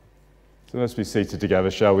So let's be seated together,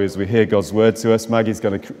 shall we, as we hear God's word to us. Maggie's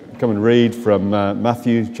going to come and read from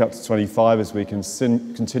Matthew chapter 25 as we can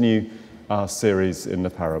continue our series in the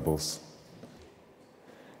parables.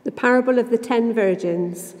 The parable of the 10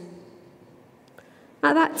 virgins.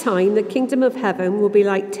 At that time, the kingdom of heaven will be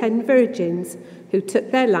like 10 virgins who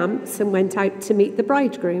took their lamps and went out to meet the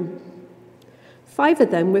bridegroom. 5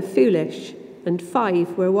 of them were foolish, and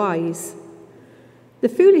 5 were wise. The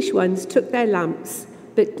foolish ones took their lamps,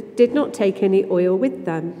 but did not take any oil with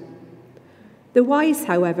them. The wise,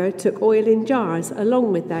 however, took oil in jars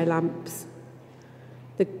along with their lamps.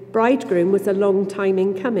 The bridegroom was a long time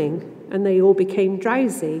in coming, and they all became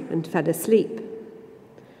drowsy and fell asleep.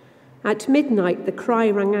 At midnight the cry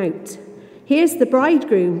rang out, "Here's the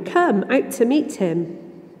bridegroom, come out to meet him."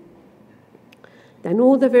 Then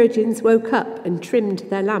all the virgins woke up and trimmed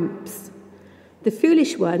their lamps. The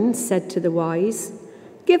foolish ones said to the wise,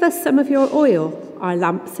 "Give us some of your oil, our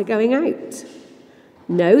lamps are going out."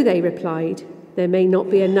 "No," they replied, "there may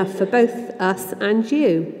not be enough for both us and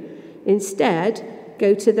you. Instead,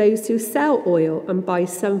 go to those who sell oil and buy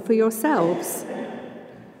some for yourselves."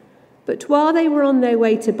 But while they were on their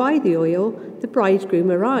way to buy the oil, the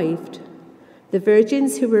bridegroom arrived. The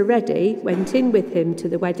virgins who were ready went in with him to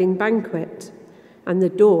the wedding banquet, and the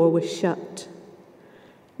door was shut.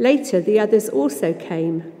 Later the others also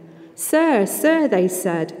came. "Sir, sir," they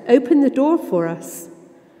said, "open the door for us."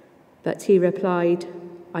 But he replied,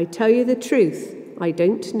 "I tell you the truth, I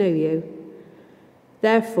don't know you.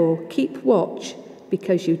 Therefore keep watch,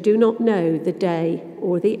 because you do not know the day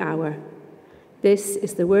or the hour." This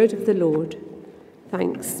is the word of the Lord.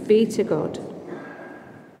 Thanks be to God.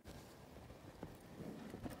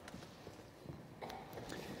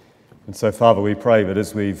 And so, Father, we pray that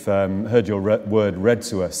as we've heard your word read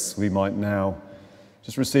to us, we might now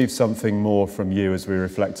just receive something more from you as we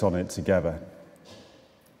reflect on it together.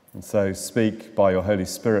 And so speak by your Holy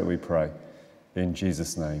Spirit, we pray, in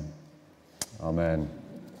Jesus' name. Amen.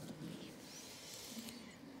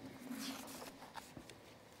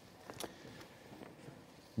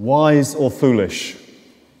 Wise or foolish?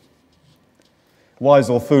 Wise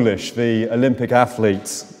or foolish, the Olympic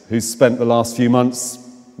athlete who's spent the last few months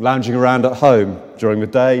lounging around at home during the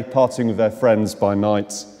day, partying with their friends by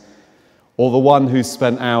night, or the one who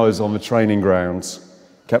spent hours on the training ground,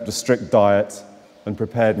 kept a strict diet, and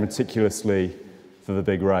prepared meticulously for the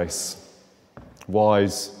big race.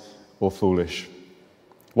 Wise or foolish?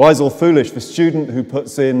 Wise or foolish, the student who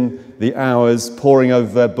puts in the hours poring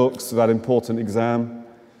over their books for that important exam,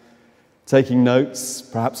 taking notes,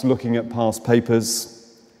 perhaps looking at past papers,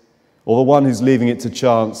 or the one who's leaving it to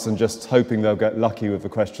chance and just hoping they'll get lucky with the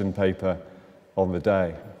question paper on the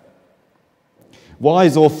day.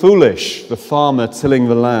 Wise or foolish, the farmer tilling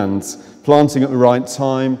the land, planting at the right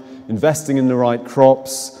time, investing in the right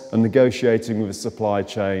crops, and negotiating with the supply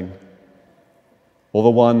chain. Or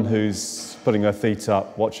the one who's putting her feet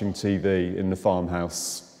up, watching TV in the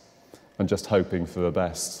farmhouse, and just hoping for the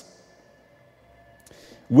best.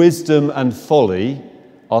 Wisdom and folly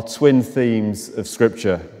are twin themes of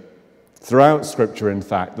Scripture. Throughout Scripture, in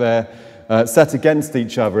fact, they're set against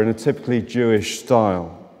each other in a typically Jewish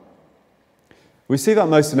style. We see that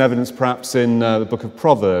most in evidence perhaps in the book of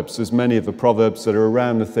Proverbs. There's many of the Proverbs that are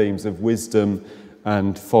around the themes of wisdom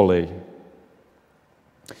and folly.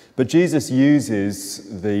 But Jesus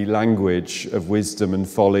uses the language of wisdom and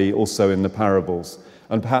folly also in the parables.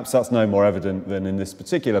 And perhaps that's no more evident than in this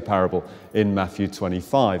particular parable in Matthew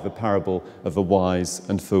 25, the parable of the wise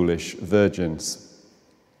and foolish virgins.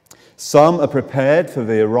 Some are prepared for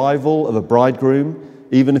the arrival of the bridegroom,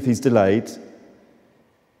 even if he's delayed.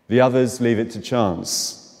 The others leave it to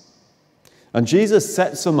chance. And Jesus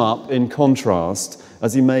sets them up in contrast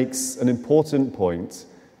as he makes an important point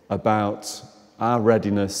about our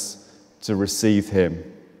readiness to receive him.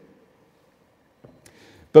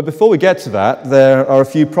 But before we get to that, there are a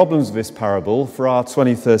few problems with this parable for our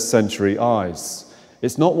 21st century eyes.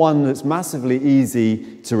 It's not one that's massively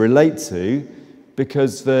easy to relate to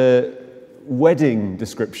because the wedding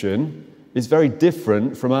description is very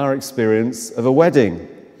different from our experience of a wedding.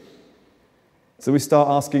 So we start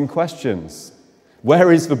asking questions.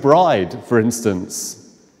 Where is the bride, for instance?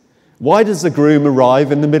 Why does the groom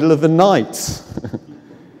arrive in the middle of the night?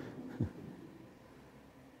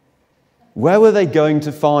 Where were they going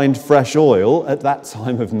to find fresh oil at that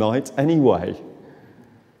time of night anyway?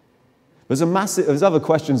 There's other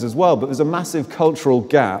questions as well, but there's a massive cultural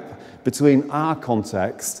gap between our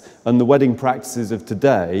context and the wedding practices of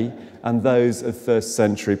today and those of first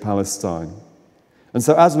century Palestine. And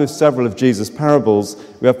so, as with several of Jesus' parables,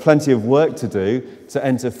 we have plenty of work to do to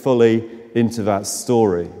enter fully into that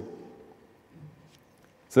story.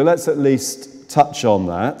 So let's at least touch on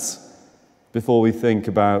that before we think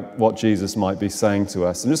about what Jesus might be saying to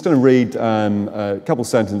us. I'm just going to read a couple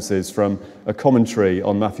sentences from a commentary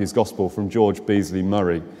on Matthew's Gospel from George Beasley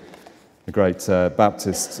Murray, a great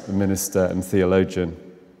Baptist minister and theologian.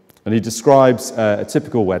 And he describes a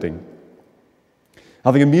typical wedding.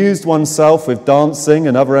 Having amused oneself with dancing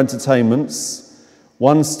and other entertainments,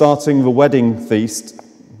 one starting the wedding feast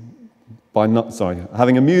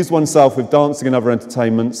having amused oneself with dancing and other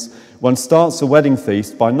entertainments, one starts a wedding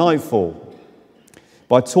feast by nightfall.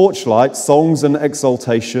 By torchlight, songs and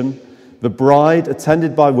exultation, the bride,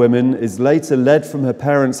 attended by women, is later led from her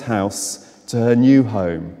parents' house to her new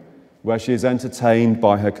home, where she is entertained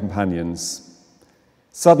by her companions.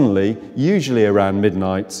 Suddenly, usually around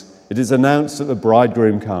midnight, it is announced that the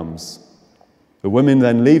bridegroom comes. The women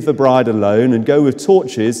then leave the bride alone and go with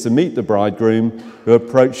torches to meet the bridegroom, who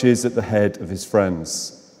approaches at the head of his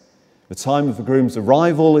friends. The time of the groom's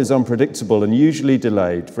arrival is unpredictable and usually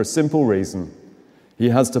delayed for a simple reason. He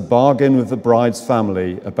has to bargain with the bride's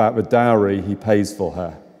family about the dowry he pays for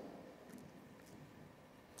her.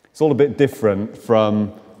 It's all a bit different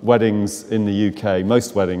from weddings in the UK,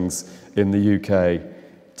 most weddings in the UK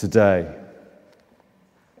today.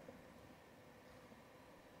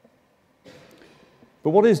 But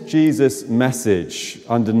what is Jesus' message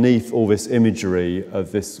underneath all this imagery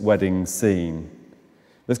of this wedding scene?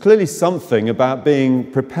 There's clearly something about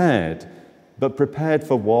being prepared, but prepared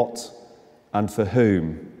for what and for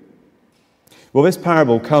whom? Well, this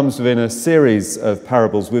parable comes within a series of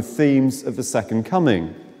parables with themes of the second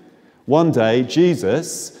coming. One day,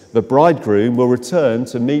 Jesus, the bridegroom, will return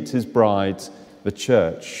to meet his bride, the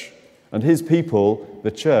church, and his people, the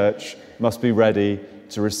church, must be ready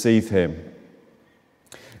to receive him.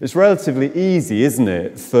 It's relatively easy, isn't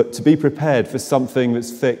it, to be prepared for something that's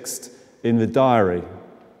fixed in the diary.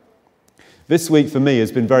 This week for me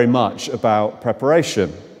has been very much about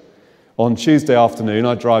preparation. On Tuesday afternoon,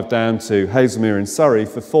 I drive down to Hazelmere in Surrey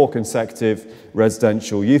for 4 consecutive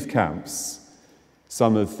residential youth camps.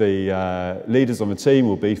 Some of the leaders on the team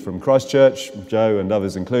will be from Christchurch, Joe and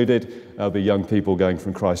others included. There'll be young people going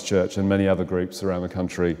from Christchurch and many other groups around the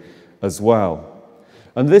country as well.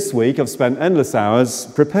 And this week I've spent endless hours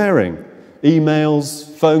preparing.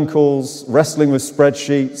 Emails, phone calls, wrestling with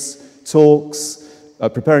spreadsheets,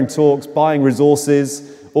 preparing talks, buying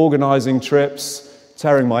resources, organising trips,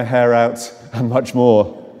 tearing my hair out, and much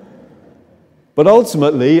more. But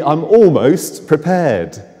ultimately, I'm almost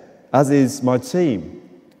prepared, as is my team.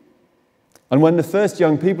 And when the first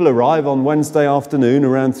young people arrive on Wednesday afternoon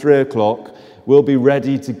around 3 o'clock, we'll be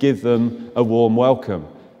ready to give them a warm welcome.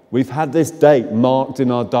 We've had this date marked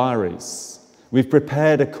in our diaries. We've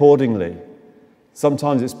prepared accordingly.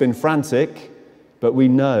 Sometimes it's been frantic, but we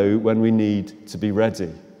know when we need to be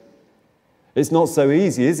ready. It's not so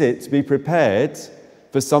easy, is it, to be prepared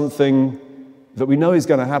for something that we know is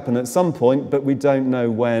going to happen at some point, but we don't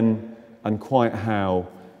know when and quite how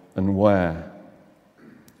and where.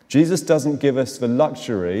 Jesus doesn't give us the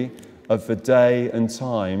luxury of the day and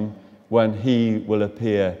time when he will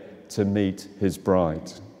appear to meet his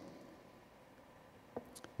bride.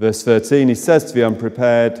 Verse 13, he says to the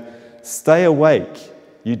unprepared, "Stay awake,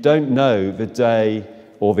 you don't know the day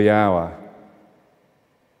or the hour."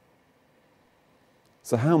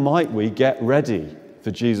 So how might we get ready for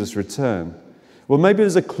Jesus' return? Well, maybe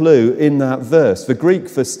there's a clue in that verse. The Greek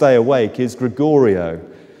for stay awake is Gregoreo.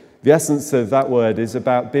 The essence of that word is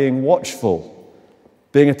about being watchful,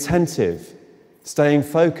 being attentive, staying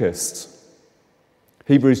focused.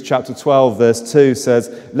 Hebrews chapter 12, verse 2 says,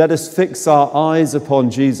 "Let us fix our eyes upon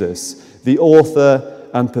Jesus, the author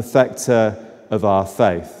and perfecter of our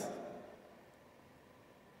faith."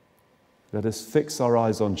 Let us fix our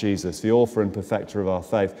eyes on Jesus, the author and perfecter of our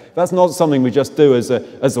faith. That's not something we just do as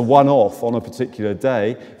a one-off on a particular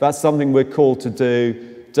day. That's something we're called to do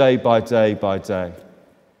day by day by day.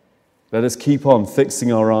 Let us keep on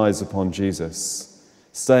fixing our eyes upon Jesus,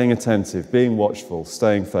 staying attentive, being watchful,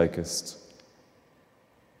 staying focused.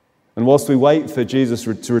 And whilst we wait for Jesus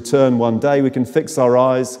to return one day, we can fix our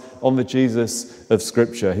eyes on the Jesus of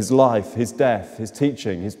Scripture, his life, his death, his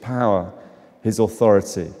teaching, his power, his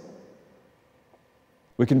authority.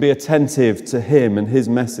 We can be attentive to him and his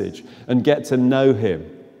message and get to know him.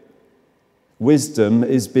 Wisdom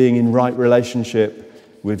is being in right relationship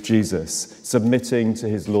with Jesus, submitting to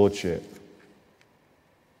his lordship.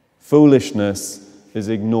 Foolishness is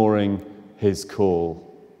ignoring his call,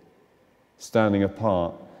 standing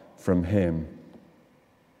apart from him.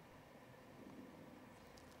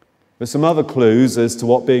 There's some other clues as to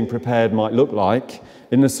what being prepared might look like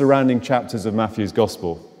in the surrounding chapters of Matthew's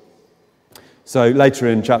Gospel. So later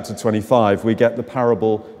in chapter 25, we get the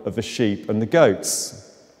parable of the sheep and the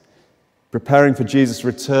goats. Preparing for Jesus'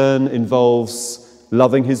 return involves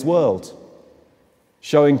loving his world,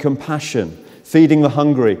 showing compassion, feeding the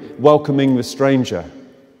hungry, welcoming the stranger.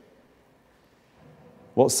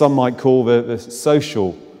 What some might call the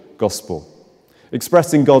social gospel,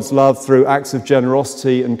 expressing God's love through acts of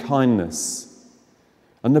generosity and kindness.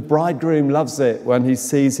 And the bridegroom loves it when he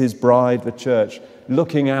sees his bride, the church,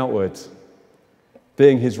 looking outward,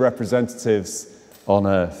 being his representatives on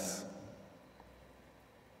earth.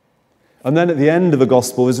 And then at the end of the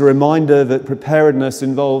gospel is a reminder that preparedness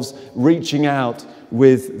involves reaching out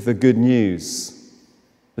with the good news.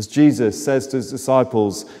 As Jesus says to his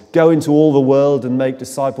disciples, "Go into all the world and make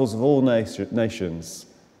disciples of all nations,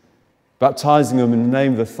 baptizing them in the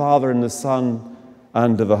name of the Father and the Son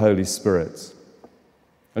and of the Holy Spirit."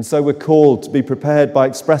 And so we're called to be prepared by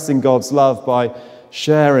expressing God's love, by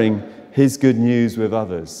sharing his good news with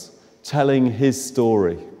others, telling his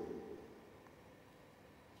story.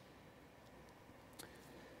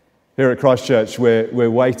 Here at Christ Church, we're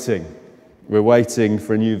waiting. We're waiting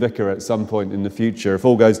for a new vicar at some point in the future. If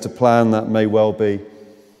all goes to plan, that may well be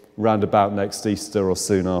round about next Easter or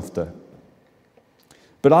soon after.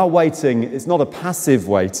 But our waiting is not a passive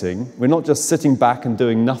waiting. We're not just sitting back and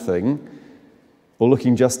doing nothing, or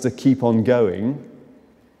looking just to keep on going,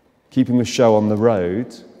 keeping the show on the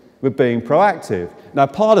road. We're being proactive. Now,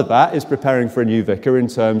 part of that is preparing for a new vicar in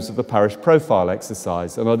terms of the parish profile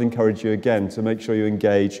exercise, and I'd encourage you again to make sure you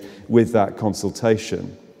engage with that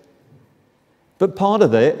consultation. But part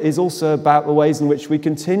of it is also about the ways in which we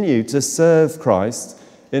continue to serve Christ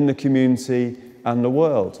in the community and the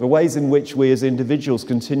world, the ways in which we as individuals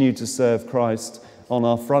continue to serve Christ on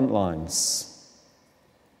our front lines.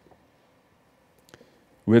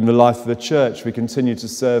 Within the life of the church, we continue to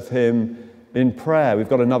serve him in prayer. We've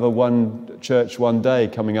got another One Church, One Day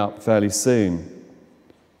coming up fairly soon,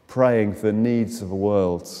 praying for the needs of the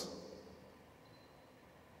world.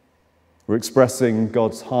 We're expressing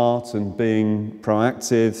God's heart and being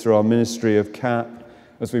proactive through our ministry of CAP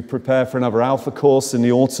as we prepare for another Alpha course in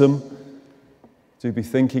the autumn. Do be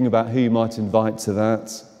thinking about who you might invite to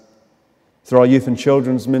that. Through our youth and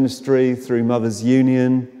children's ministry, through Mothers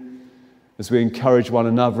Union, as we encourage one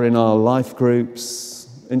another in our life groups,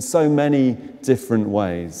 in so many different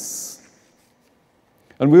ways.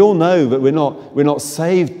 And we all know that we're not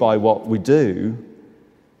saved by what we do,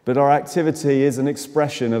 but our activity is an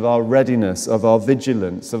expression of our readiness, of our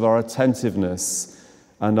vigilance, of our attentiveness,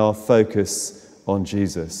 and our focus on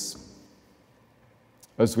Jesus,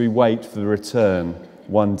 as we wait for the return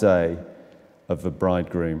one day of the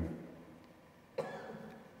bridegroom.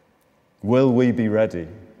 Will we be ready?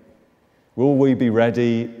 Will we be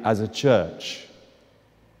ready as a church?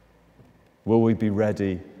 Will we be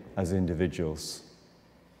ready as individuals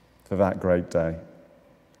for that great day?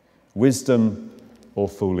 Wisdom or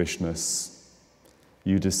foolishness,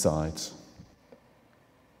 you decide.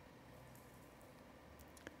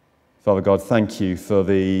 Father God, thank you for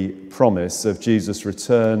the promise of Jesus'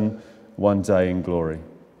 return one day in glory.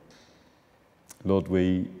 Lord,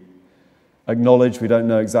 we acknowledge we don't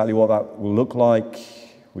know exactly what that will look like.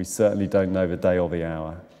 We certainly don't know the day or the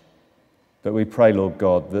hour. But we pray, Lord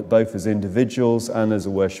God, that both as individuals and as a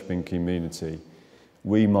worshipping community,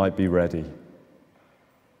 we might be ready.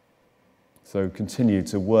 So continue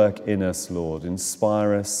to work in us, Lord.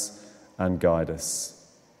 Inspire us and guide us,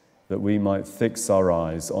 that we might fix our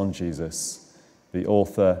eyes on Jesus, the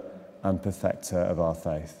author and perfecter of our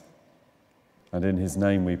faith. And in his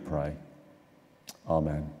name we pray.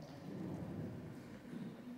 Amen.